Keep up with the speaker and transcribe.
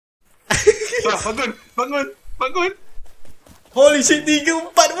Bangun, bangun, bangun. Holy shit, 3-4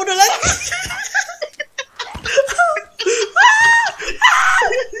 bodoh lagi.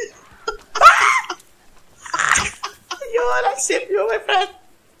 You are save you, my friend.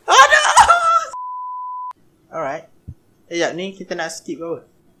 Oh no. Alright. Sekejap ni kita nak skip ke apa?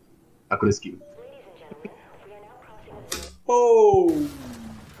 Aku dah skip. Oh,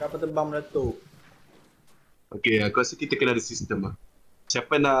 kapal terbang meletup. Okay, aku rasa kita kena ada sistem lah.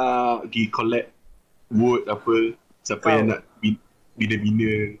 Siapa nak pergi collect wood apa, siapa Kau. yang nak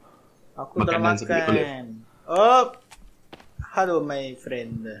bina-bina Aku makanan dah sampai dia collect. makan. Oh, hello my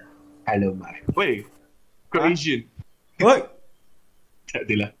friend. Hello, Mark. Weh, kau Ha? Asian? What? Tak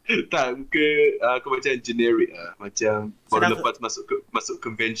adalah. Tak, muka aku macam generic lah. Macam baru Senang lepas masuk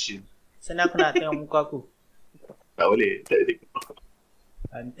convention. Sana aku nak tengok muka aku. Tak boleh, tak boleh tengok.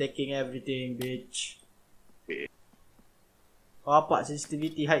 I'm taking everything, bitch. Okay. Kau apa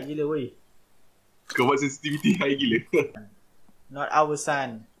sensitivity high gila weh. Kau buat sensitivity high gila. Not our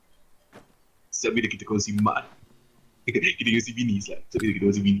son. Setiap bila kita kongsi mak. Kita kongsi bini lah. Setiap bila kita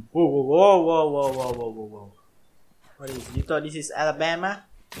kongsi bini. Whoa. What is? You thought this is Alabama?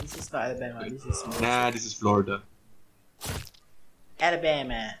 This is not Alabama. This is Malaysia. Nah, this is Florida.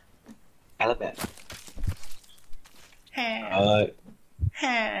 Alabama. Alabama. Ha.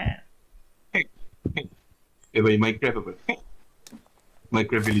 Ha. By Minecraft apa?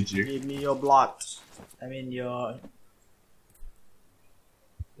 Minecraft villager. Give me your blocks. I mean your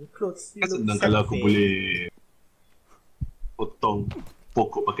clothes. You Kan look senang kalau aku something. boleh potong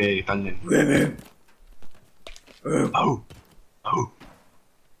pokok pakai tangan. Au.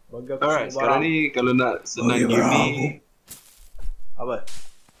 Bagi aku Alright, semua sekarang barang. ni kalau nak senang game ni, Apa?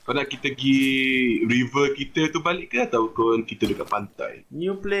 kau nak kita pergi river kita tu balik ke ataupun kita dekat pantai?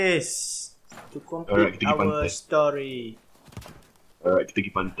 New place to Alright, complete kita pergi our pantai. story. Alright, kita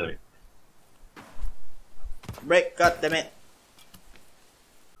pergi pantai. Break, god damn it.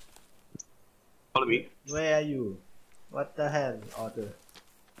 Follow me. Where are you? What the hell, Otter?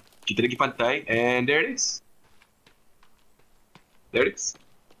 Kita pergi pantai and there it is. There it is.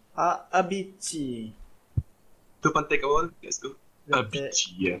 Abici. Tu pantai kawan. Let's go.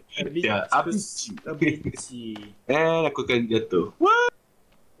 Abici ya. Ya, Abici. Abici. And aku akan jatuh.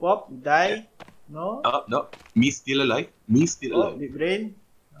 Pop, die. No? Oh, no. Me still alive. Me still Oh, alive. big brain.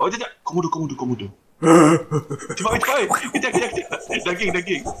 Oh, jap. Komodo. Cepat. Kejap.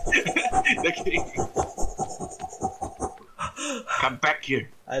 Daging. Come back here.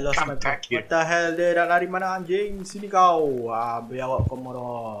 I lost Come my back here. What the hell, dia dah lari mana anjing? Sini kau. Biawak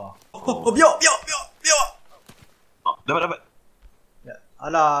komodo. Biawak. Oh, dapat. Ya.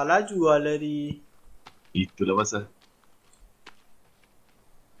 Alah, laju lah lari. Itulah pasal.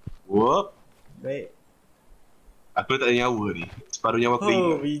 Whoop. Baik. Aku tak ada nyawa ni. Separuh nyawa aku Oh,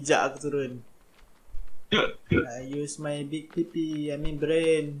 hilang. bijak aku turun. I use my big pipi, I mean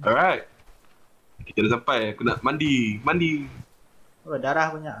brain. Alright. Kita dah sampai. Aku nak mandi. Oh, darah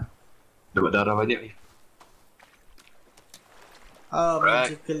banyak. Dapat darah banyak ni. Oh,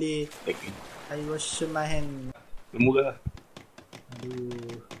 Right. magically, Okay. I wash my hand. Murah.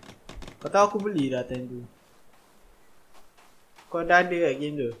 Aduh. Kau tahu aku beli dah time tu. Kau dah ada kat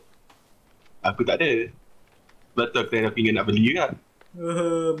game tu? Aku tak ada. Sebab tu aku ingat nak beli kan.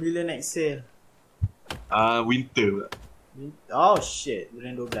 Bila next sale? Winter pula. Oh shit,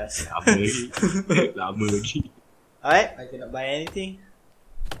 bulan 12. Lama lagi. Alright, I cannot buy anything.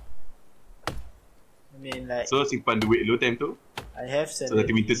 I mean like, So simpan duit dulu time tu. I have So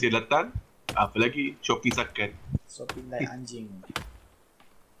nanti winter 70. sale datang. Apa lagi? Shopping sakan. Shopping like anjing.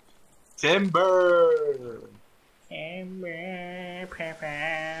 December.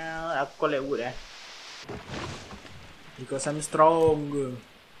 Aku collect wood because I'm strong.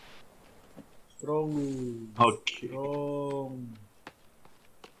 Okay. Strong.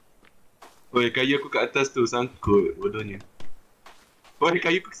 Oi, kayu aku kat atas tu sangkut. Bodohnya. Oi,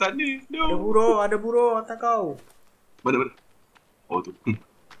 kayu aku ke sana. No. Ada burung atas kau. Mana? Oh tu.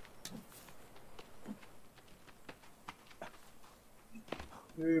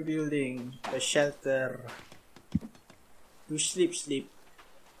 We're building a shelter to sleep.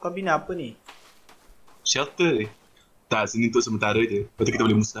 Kau bina apa ni? Shelter. Tak, sini untuk sementara je. Lepas tu kita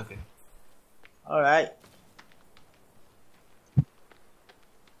boleh musnahkan. Alright.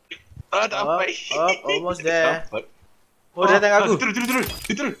 Tak sampai. Almost there. Dapat. Oh, datang aku. Dia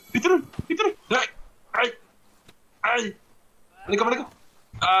turun. Ai. Mana kau?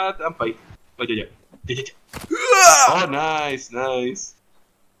 Tak sampai. Oh, jap. Oh, nice.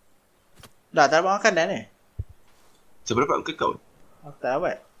 Dah tak dapat makan dah ni? Seberapa angka kau? Aku tak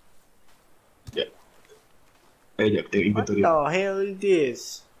dapat. Jap, tengok What inventory. the hell is this?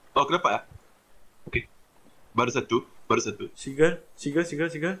 Oh, aku dapat lah. Okay. Baru satu. Seagull.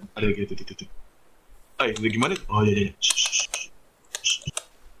 Ada lagi, tu. Ay, lagi mana? Oh, ya.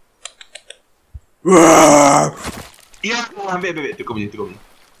 Wah! Ya, ambil. Tu kau punya.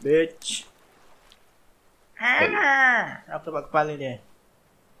 Bitch. Apa tempat kepala dia?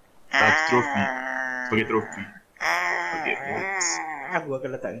 Trofi. Sebagai trofi. Okay, next. Aku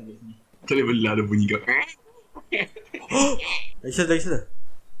akan letakkan dia sini. Tak boleh belah ada bunyi kau. Lagi satu.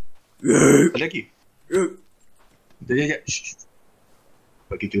 Ada lagi? Sekejap.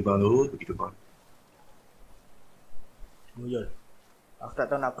 Bagi terbang. Muyul. Aku tak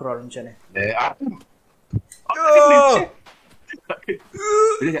tahu nak crawl macam mana. Aku.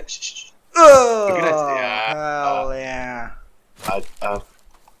 Sekejap. Hell yeah.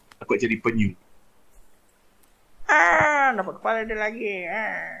 Aku nak jadi penyu. Dapat kepala dia lagi.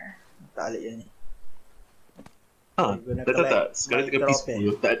 Tak balik je ni. Tak. Sekarang tengah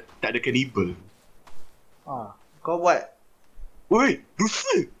peaceful. Tak ada cannibal. Kau buat. Woi,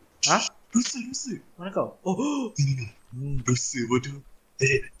 rusa. Ha? Rusa. Mana kau? Oh. Ni. Rusa bodoh.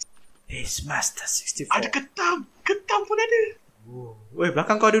 This Master 64. Ada ketam pun ada. Oh. Weh,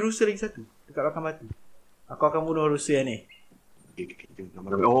 belakang kau ada rusa lagi satu. Dekat belakang batu. Aku akan bunuh rusa yang ni.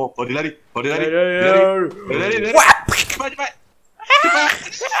 Oh, dia lari. Dia lari. Cepat.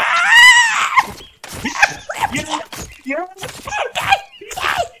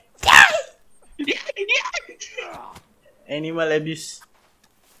 Animal abuse.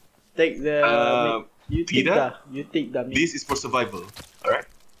 Take the meat. You take the meat. This is for survival. Alright?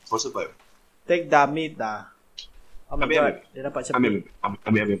 For survival. Take the meat dah. Oh my god, dia dapat cepat. Ambil.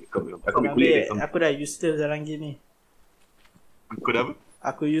 Aku ambil kulit dia. Aku dah useless dalam game ni. Kau dah apa?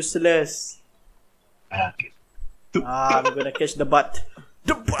 Aku useless. Okay. I'm gonna catch the butt.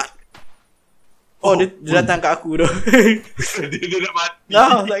 Oh, dia datang kat aku tu. Dia dah mati.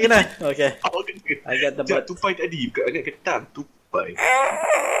 No, tak kena. Okay. I got the butt. Tupai tadi. Bukan agak ketam. Tupai.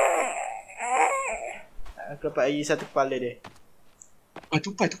 Aku dapat lagi satu kepala dia.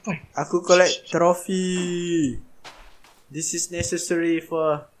 Tupai. Aku collect trophy. This is necessary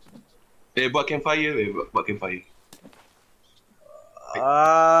for... Buat campfire. Buat campfire.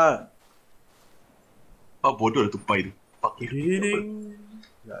 Bodoh lah tupai tu. Ding.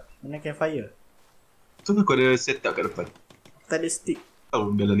 Mana campfire? Tu aku ada set up kat depan. Tak ada stick.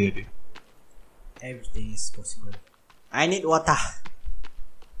 Dalam ni ada. Everything is possible. I need water.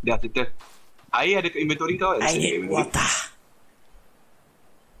 Dah, settle. Air ada kat inventory kau? I need water.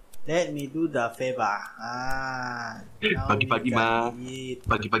 Let me do the favor.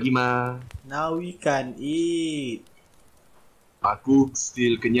 Pagi-pagi mah. Now we can eat. Aku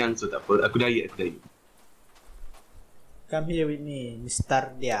still kenyang, so tak apa. Aku diet. Come here with me,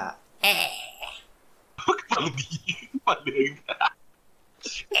 Mr. Dia. Kepala dia.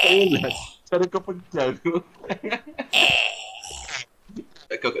 Kepala. Cara kau pegang tu.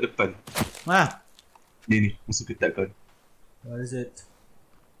 Kau kat depan. Ni, musuh ketat kau. What is it?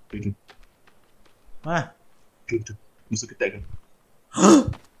 Tu. Tu. Musuh ketat kau.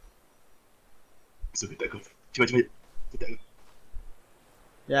 Musuh ketat kau. Cepat. Ketat kau.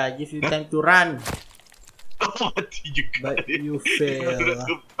 Yeah, I give you time to run. Mati juga. But you fail.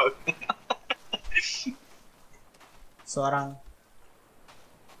 Seorang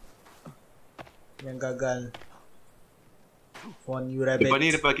yang gagal. For new rabbit.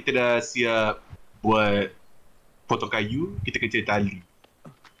 Lepas kita dah siap buat potong kayu, kita kena cari tali.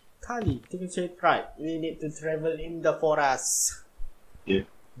 Kita kena cari tribe. We need to travel in the forest. Yeah.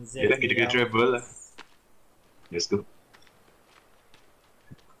 Yalah, kita kena travel lah. Let's go.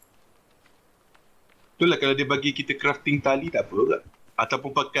 Itulah kalau dia bagi kita crafting tali tak apa juga. Ataupun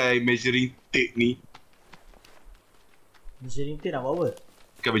pakai measuring tape ni. Measuring tape nak buat apa?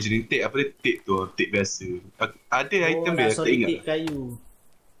 Bukan measuring tape, apa dia? Tape tu, tape biasa. Ada item dia, tak ingat. Tape kayu.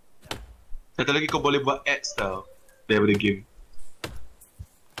 Satu lagi kau boleh buat ads tau. Daripada game.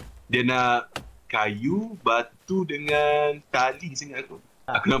 Dia nak kayu, batu dengan tali seingat aku.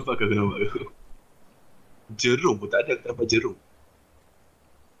 Aku nampak. Jerung pun tak ada, aku nampak jerung.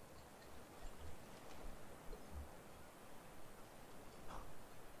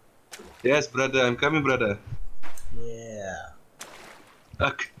 Yes, brother. I'm coming, brother. Yeah.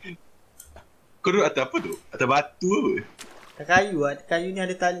 Kau duduk atas apa tu? Atas batu apa? Atas kayu. Kayu ni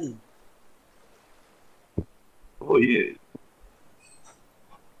ada tali. Oh, yeah.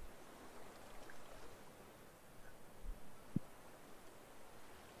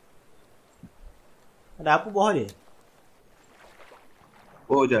 Ada apa bawah dia?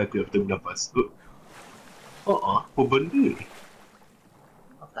 Oh, jangan aku dah bernafas. Apa benda ni?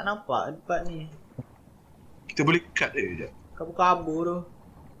 Aku tak nampak tempat ni. Kita boleh cut dia sekejap. Kabur-kabur tu.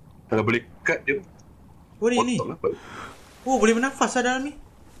 Kalau boleh cut dia Oh ni. potong lah. Oh boleh bernafas lah dalam ni.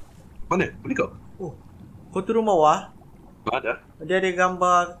 Mana? Boleh kau? Oh. Kau turun bawah. Ada. Dia ada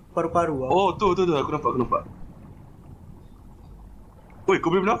gambar paru-paru lah. Oh tu. Aku nampak. Oi,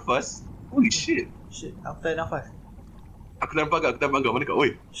 kau boleh bernafas? Holy shit. Shit, aku tak ada nafas. Aku nampak kau. Mana kau?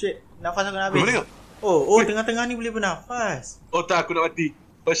 Oi. Shit, nafas aku nak habis. Mana kau? Oh, tengah-tengah ni boleh bernafas. Oh tak, aku nak mati.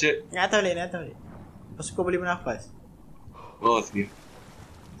 Oh shit. Ni atas balik. Lepas tu kau boleh bernafas. Oh sini.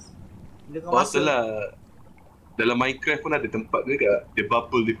 Bila kau Oh masuk. salah. Dalam Minecraft pun ada tempat juga. Dia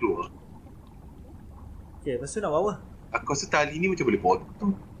bubble dia keluar. Okay, lepas tu nak buat apa? Aku rasa tali ni macam boleh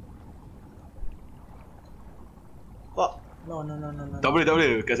potong. Kok? No. Tak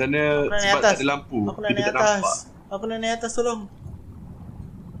boleh. Kat sana Aku nak naik sebab atas. tak ada lampu. Aku nak Kita naik tak nampak. atas. Aku nak naik atas, tolong.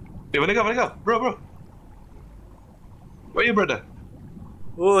 Mana kau? Bro. Where you brother?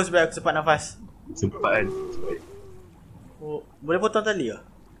 Oh, sebab aku sempat nafas. Sempat kan? Oh, boleh potong tali ke?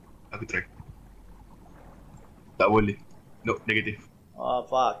 Aku try. Tak boleh. No, negatif. Oh,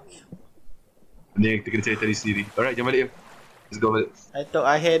 fuck. Ni kita kena cari tali sendiri. Alright, jom balik. Let's go balik. I thought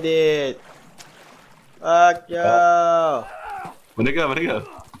I had it. Fuck you. Mana kau?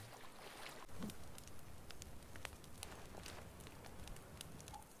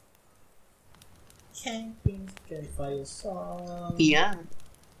 Camping campfire song. Iya.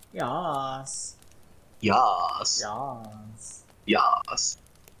 Yes. Yes. Yes. Yes.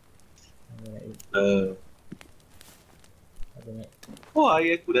 Apa ni? Oh,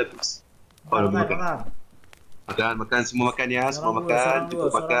 air aku dah habis. Oh, Makan. Makan. Semua makan ya. Semua makan. Cukup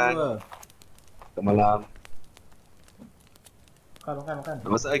makan. Selamat malam. Makan.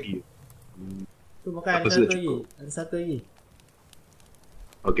 Nak masak lagi? Tu makan, Aku ada sudah satu lagi. cukup. Ada satu lagi.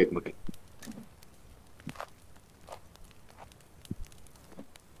 Okay, aku makan.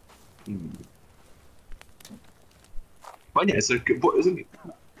 Banyak circuit board kat sini.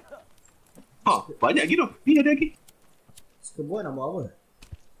 Banyak lagi tu. Ni ada lagi. Sekebuat nak buat apa?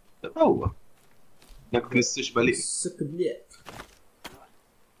 Tak tahu lah. Nak kena search balik. Sekebiat.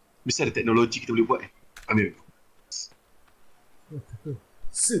 Mesti ada teknologi kita boleh buat Ambil.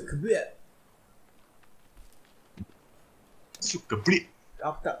 Sekebiat. Suka beli.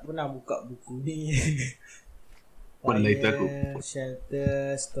 Aku tak pernah buka buku ni. Mana lain aku?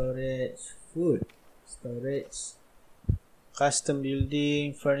 Shelter, storage, food, storage, custom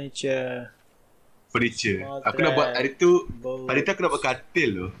building, furniture. Small Aku nak buat hari tu boat, aku nak buat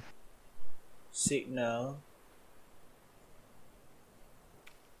katil tu. signal.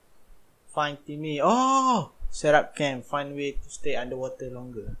 Find Timmy. Oh! Set up camp. Find way to stay underwater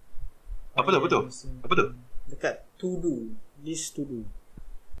longer. Apa tu? Dekat to do. List to do.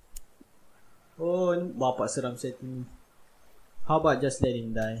 Oh, bapak seram saya Timmy. How about just let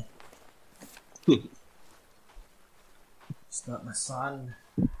him die? It's not my son.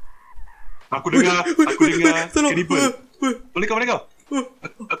 Aku dengar Tolong. cannibal. Boleh kau?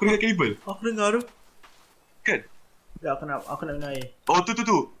 Aku dengar cannibal. Aku dengar tu. Kan? Ya, aku nak minum air. Oh tu.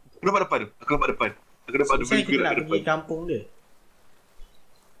 Aku nampak depan. Aku nampak dia Saya kita nak pergi kampung dia.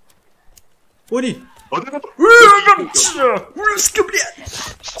 Oh ni. Oh tu. Sekabliat.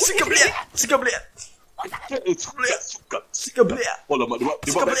 Oh lama dia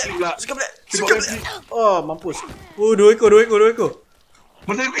buat backflip lah. Oh, mampus. Oh, dua ekor.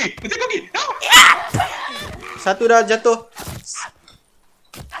 Macam kaki. Satu dah jatuh.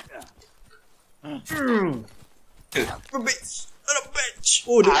 Bitch.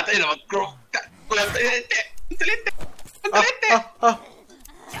 Oh, dia. Tak payah nak tak.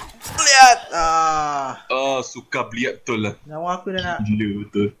 Lihat. Suka beliat betul lah. Nyawa aku dah nak. Gila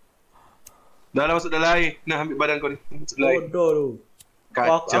betul. Dah lah masuk dalam air. Nah, ambil badan kau ni. Masuk dalam air. Bodoh tu.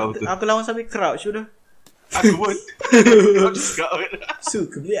 Kacau tu. Aku lawan sampai crouch sudah. Aku pun. Kau juga.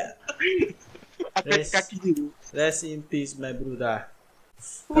 Suka lihat. Kaki dia. Rest in peace my brother.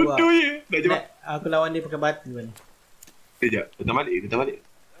 Bodoh je. Dah jom. Aku lawan dia pakai batu kan. Sekejap. Datang balik. Datang balik.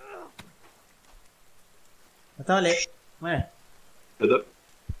 Mana? Datang.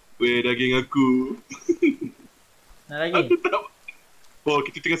 Weh, daging aku. Nak lagi? Aku tak. Oh,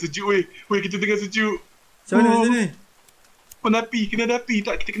 kita tengah sejuk weh. Kita tengah sejuk. Macam mana ni? Oh, kena ada api.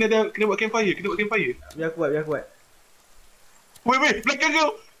 Tak, kita kena buat campfire. Biar aku buat. Weh, belakang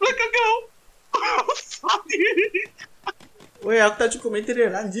kau. Weh, aku tak cukup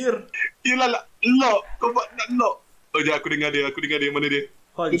material, anjir. Yelah, lock. Kau buat nak lock. Oh, dia aku dengar dia. Mana dia?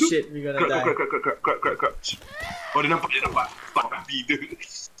 Holy shit, we gonna die. Crack. Oh, dia nampak. Fuck, api dia.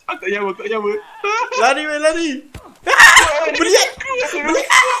 Aku tak nyawa. Lari. Beliat.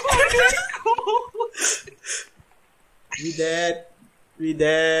 We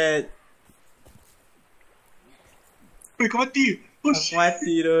dead. Weh, kau mati. Oh Aku shit.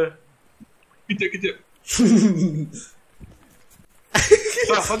 mati tu. Kejap.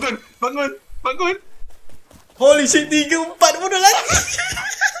 Bangun. Holy shit, 3-4 bodoh lagi.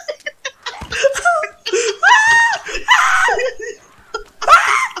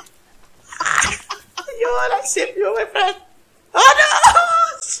 You are like save you my friend. Oh no!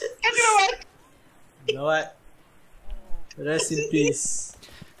 Shit. You know what? Rest in peace.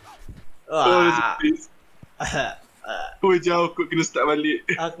 Oh, please. Oh, jauh kot kena start balik.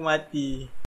 Aku mati.